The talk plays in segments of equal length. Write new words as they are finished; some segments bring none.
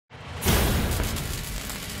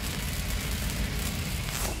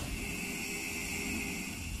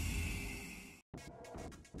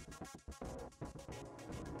Hey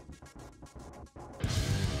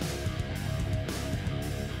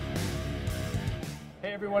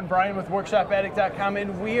everyone, Brian with WorkshopAddict.com,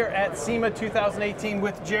 and we are at SEMA 2018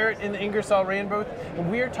 with Jarrett in the Ingersoll Rand booth, and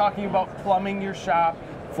we are talking about plumbing your shop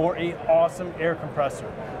for an awesome air compressor.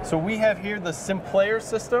 So we have here the SimplAir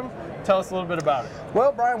system. Tell us a little bit about it.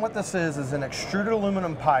 Well, Brian, what this is an extruded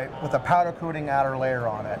aluminum pipe with a powder coating outer layer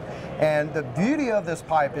on it. And the beauty of this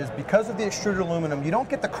pipe is because of the extruded aluminum, you don't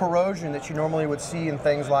get the corrosion that you normally would see in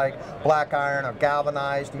things like black iron or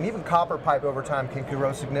galvanized, and even copper pipe over time can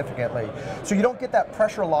corrode significantly. So you don't get that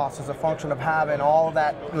pressure loss as a function of having all of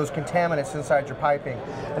those contaminants inside your piping.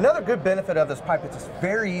 Another good benefit of this pipe is it's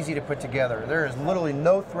very easy to put together. There is literally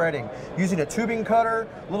no threading. Using a tubing cutter,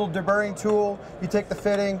 little deburring tool, you take the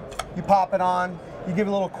fitting, you pop it on, you give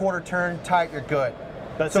it a little quarter turn, tight, you're good.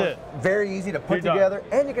 That's it. Very easy to put together,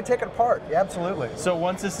 and you can take it apart. Yeah, absolutely. So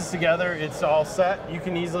once this is together, it's all set. You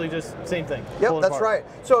can easily just, same thing. Yep, that's right.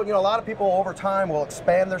 So, you know, a lot of people over time will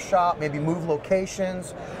expand their shop, maybe move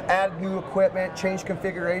locations, add new equipment, change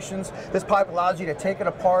configurations. This pipe allows you to take it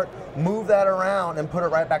apart, move that around, and put it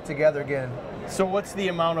right back together again. So what's the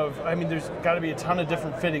amount of, I mean, there's got to be a ton of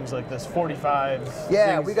different fittings like this, 45s.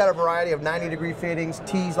 Yeah, things. We got a variety of 90-degree fittings,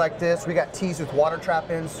 T's like this. We got T's with water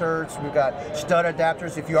trap inserts. We've got stud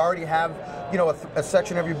adapters. If you already have, you know, a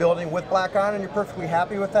section of your building with black iron and you're perfectly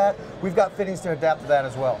happy with that, we've got fittings to adapt to that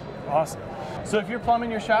as well. Awesome. So if you're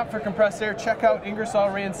plumbing your shop for compressed air, check out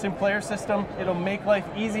Ingersoll Rand SimplAir system. It'll make life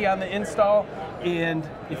easy on the install, and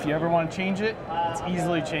if you ever want to change it, it's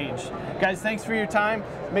easily changed. Guys, thanks for your time.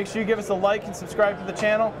 Make sure you give us a like and subscribe to the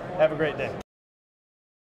channel. Have a great day.